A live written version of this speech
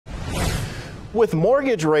With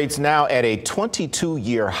mortgage rates now at a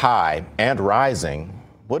 22-year high and rising,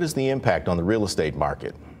 what is the impact on the real estate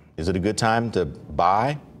market? Is it a good time to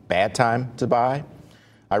buy? Bad time to buy?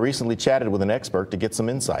 I recently chatted with an expert to get some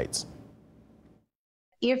insights.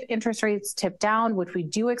 If interest rates tip down, which we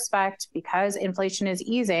do expect because inflation is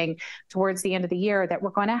easing towards the end of the year, that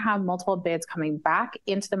we're going to have multiple bids coming back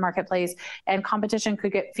into the marketplace and competition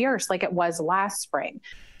could get fierce like it was last spring.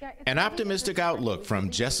 An optimistic outlook from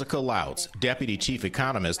Jessica Lautz, Deputy Chief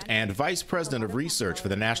Economist and Vice President of Research for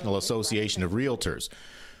the National Association of Realtors.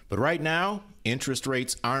 But right now, interest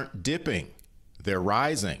rates aren't dipping, they're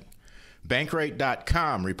rising.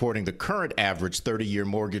 Bankrate.com reporting the current average 30-year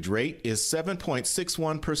mortgage rate is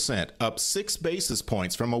 7.61%, up 6 basis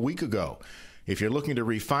points from a week ago. If you're looking to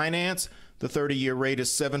refinance, the 30-year rate is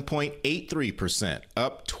 7.83%,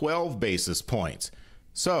 up 12 basis points.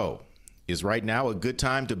 So, is right now a good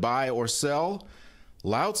time to buy or sell?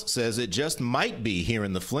 Lautz says it just might be here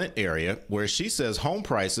in the Flint area, where she says home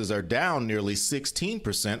prices are down nearly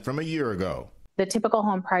 16% from a year ago. The typical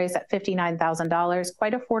home price at $59,000,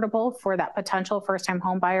 quite affordable for that potential first-time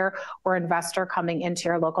home buyer or investor coming into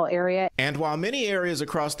your local area. And while many areas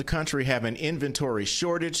across the country have an inventory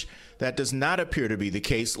shortage, that does not appear to be the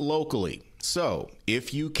case locally. So,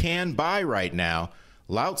 if you can buy right now,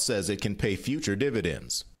 Lautz says it can pay future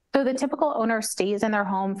dividends. So the typical owner stays in their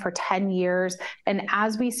home for 10 years. And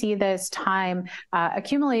as we see this time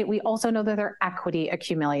accumulate, we also know that their equity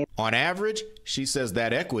accumulates. On average, she says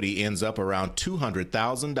that equity ends up around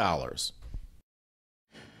 $200,000.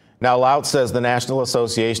 Now, Lautz says the National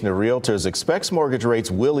Association of Realtors expects mortgage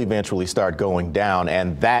rates will eventually start going down,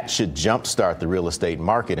 and that should jumpstart the real estate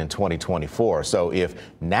market in 2024. So if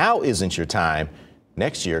now isn't your time,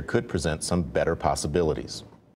 next year could present some better possibilities.